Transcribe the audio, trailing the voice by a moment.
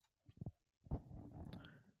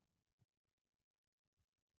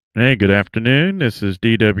Hey, good afternoon. This is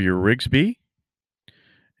DW Rigsby,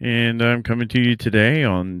 and I'm coming to you today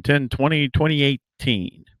on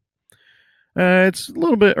 10/20/2018. It's a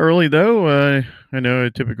little bit early, though. I know I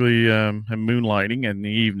typically am moonlighting in the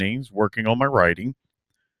evenings, working on my writing.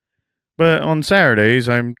 But on Saturdays,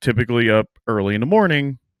 I'm typically up early in the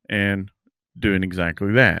morning and doing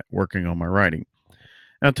exactly that, working on my writing.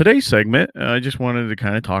 Now, today's segment, I just wanted to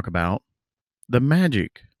kind of talk about the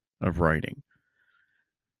magic of writing.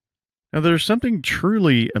 Now, there's something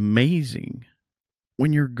truly amazing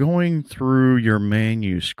when you're going through your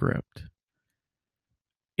manuscript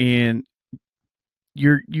and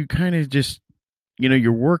you kind of just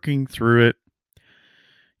you're working through it.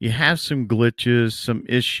 You have some glitches, some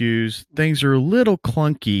issues, things are a little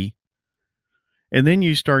clunky, and then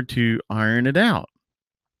you start to iron it out.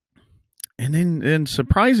 And then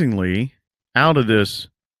surprisingly, out of this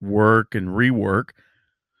work and rework,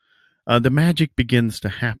 the magic begins to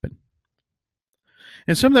happen.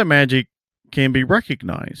 And some of that magic can be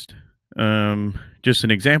recognized. Just an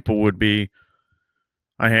example would be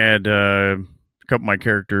I had a couple of my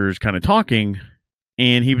characters kind of talking,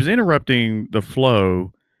 and he was interrupting the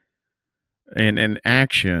flow and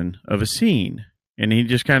action of a scene. And he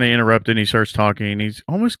just kind of interrupted and he starts talking, and he's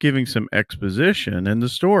almost giving some exposition in the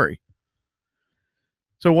story.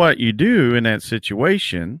 So, what you do in that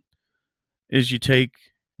situation is you take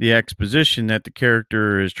the exposition that the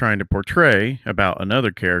character is trying to portray about another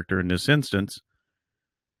character in this instance,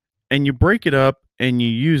 and you break it up and you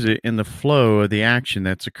use it in the flow of the action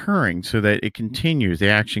that's occurring so that it continues. The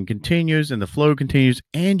action continues and the flow continues,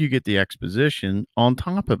 and you get the exposition on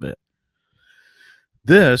top of it.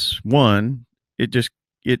 This one, it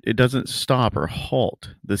doesn't stop or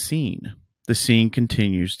halt the scene. The scene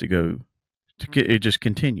continues to go. It just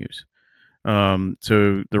continues.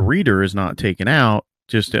 So the reader is not taken out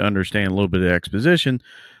just to understand a little bit of exposition.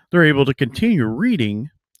 They're able to continue reading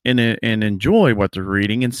and enjoy what they're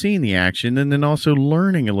reading and seeing the action, and then also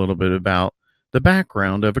learning a little bit about the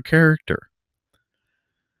background of a character.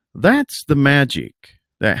 That's the magic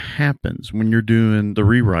that happens when you're doing the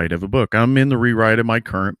rewrite of a book. I'm in the rewrite of my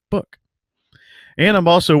current book, and I'm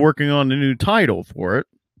also working on a new title for it.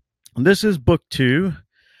 This is book 2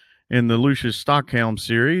 in the Lucius Stockhelm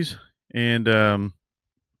series, and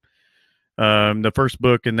the first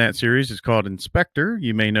book in that series is called Inspector.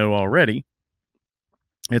 You may know already.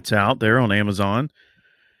 It's out there on Amazon.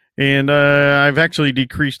 And I've actually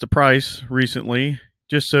decreased the price recently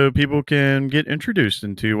just so people can get introduced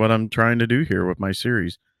into what I'm trying to do here with my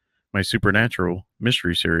series, my supernatural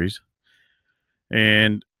mystery series.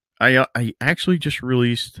 And I actually just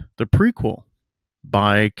released the prequel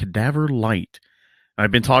by Cadaver Light.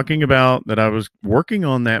 I've been talking about that I was working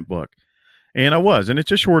on that book, and I was, and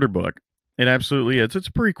it's a shorter book. It absolutely is. It's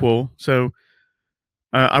a prequel, so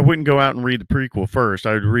I wouldn't go out and read the prequel first.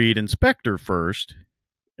 I would read Inspector first,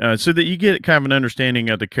 so that you get kind of an understanding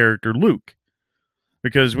of the character Luke.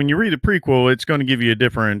 Because when you read the prequel, it's going to give you a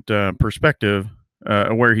different perspective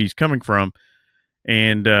of where he's coming from.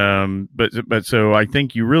 And but so I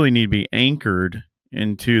think you really need to be anchored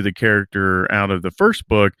into the character out of the first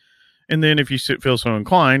book, and then if you feel so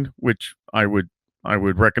inclined, which I would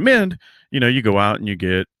recommend, you go out and you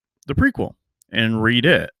get the prequel and read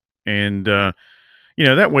it, and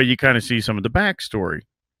that way you kind of see some of the backstory.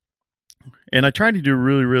 And I try to do a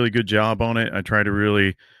really, really good job on it. I try to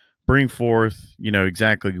really bring forth,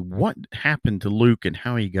 exactly what happened to Luke and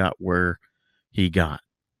how he got where he got.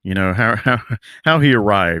 How he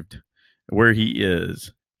arrived where he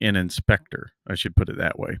is in Inspector. I should put it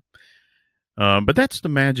that way. But that's the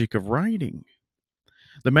magic of writing.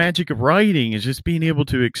 The magic of writing is just being able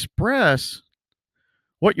to express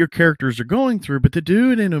what your characters are going through, but to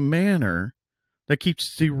do it in a manner that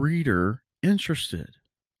keeps the reader interested.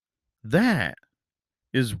 That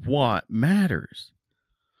is what matters.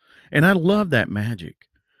 And I love that magic.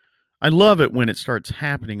 I love it when it starts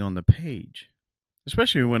happening on the page,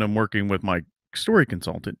 especially when I'm working with my story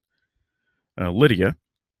consultant, Lydia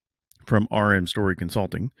from RM Story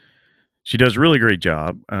Consulting. She does a really great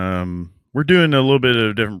job. We're doing a little bit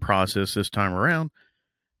of a different process this time around,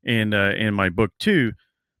 and in my book too,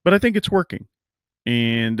 but I think it's working.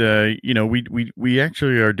 And we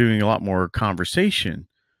actually are doing a lot more conversation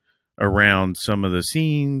around some of the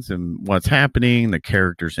scenes and what's happening, the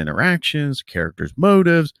characters' interactions, characters'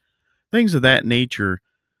 motives, things of that nature,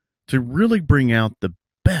 to really bring out the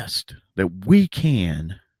best that we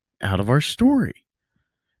can out of our story.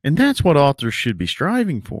 And that's what authors should be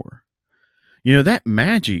striving for. That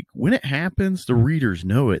magic, when it happens, the readers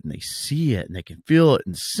know it and they see it and they can feel it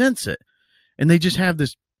and sense it. And they just have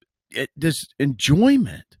this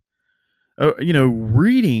enjoyment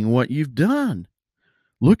reading what you've done,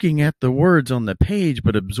 looking at the words on the page,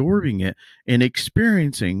 but absorbing it and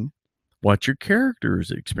experiencing what your character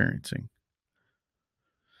is experiencing.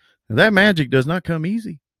 That magic does not come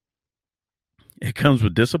easy. It comes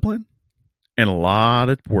with discipline and a lot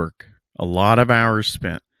of work, a lot of hours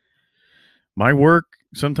spent. My work,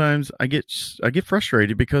 sometimes I get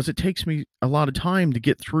frustrated because it takes me a lot of time to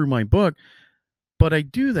get through my book, but I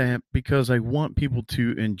do that because I want people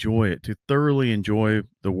to enjoy it, to thoroughly enjoy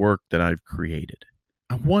the work that I've created.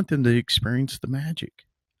 I want them to experience the magic.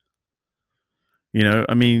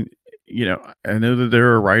 I mean, I know that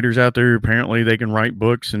there are writers out there, apparently they can write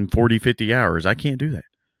books in 40, 50 hours. I can't do that.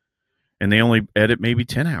 And they only edit maybe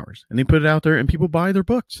 10 hours and they put it out there and people buy their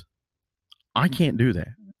books. I can't do that.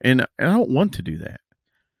 And I don't want to do that.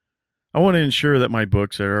 I want to ensure that my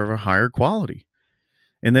books are of a higher quality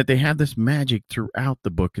and that they have this magic throughout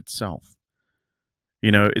the book itself.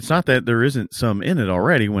 It's not that there isn't some in it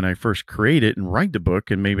already when I first create it and write the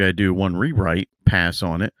book, and maybe I do one rewrite pass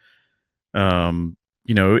on it. Um,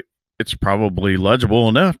 it's probably legible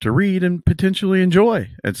enough to read and potentially enjoy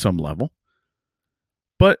at some level.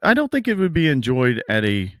 But I don't think it would be enjoyed at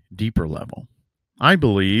a deeper level. I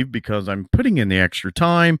believe because I'm putting in the extra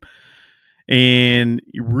time and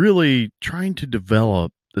really trying to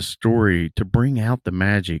develop the story to bring out the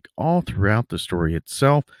magic all throughout the story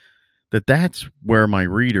itself, that's where my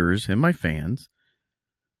readers and my fans,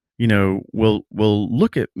 will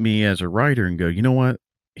look at me as a writer and go, you know what?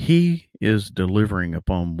 He is delivering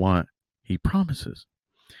upon what he promises.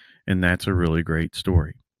 And that's a really great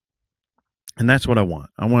story. And that's what I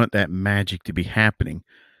want. I want that magic to be happening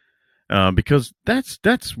because that's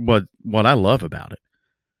what I love about it.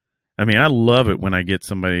 I mean, I love it when I get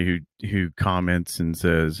somebody who comments and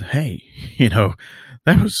says, "Hey,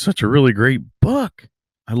 that was such a really great book.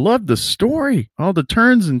 I love the story, all the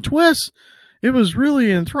turns and twists. It was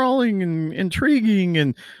really enthralling and intriguing,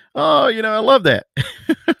 and I love that."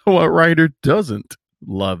 What writer doesn't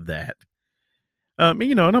love that?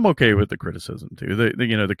 And I'm okay with the criticism too.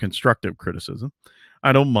 The constructive criticism.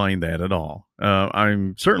 I don't mind that at all.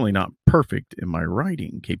 I'm certainly not perfect in my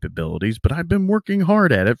writing capabilities, but I've been working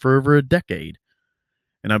hard at it for over a decade.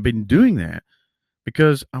 And I've been doing that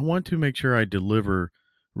because I want to make sure I deliver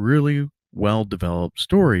really well developed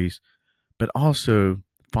stories, but also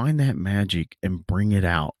find that magic and bring it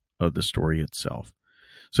out of the story itself.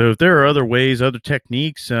 So if there are other ways, other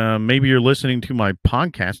techniques, maybe you're listening to my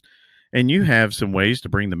podcast and you have some ways to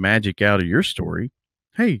bring the magic out of your story,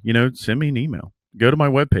 hey, send me an email. Go to my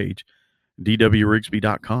webpage,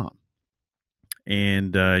 dwrigsby.com.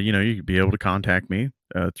 And, you can be able to contact me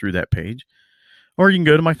through that page. Or you can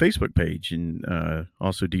go to my Facebook page and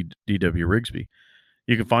also DW Rigsby.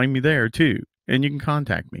 You can find me there too. And you can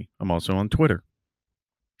contact me. I'm also on Twitter.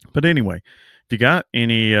 But anyway, if you got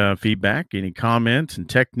any feedback, any comments and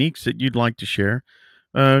techniques that you'd like to share,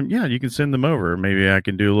 you can send them over. Maybe I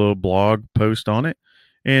can do a little blog post on it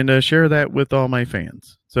and share that with all my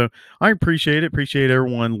fans. So I appreciate it. Appreciate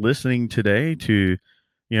everyone listening today to,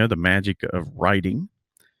 the magic of writing.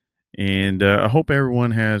 And I hope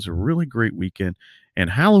everyone has a really great weekend. And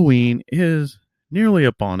Halloween is nearly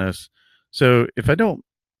upon us. So if you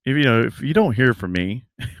don't hear from me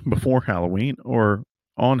before Halloween or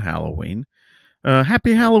on Halloween,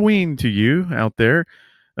 happy Halloween to you out there.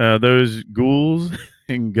 Those ghouls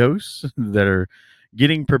and ghosts that are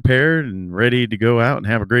getting prepared and ready to go out and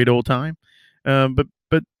have a great old time. But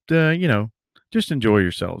just enjoy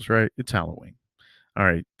yourselves, right? It's Halloween. All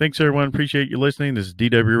right. Thanks, everyone. Appreciate you listening. This is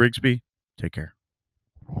DW Rigsby. Take care.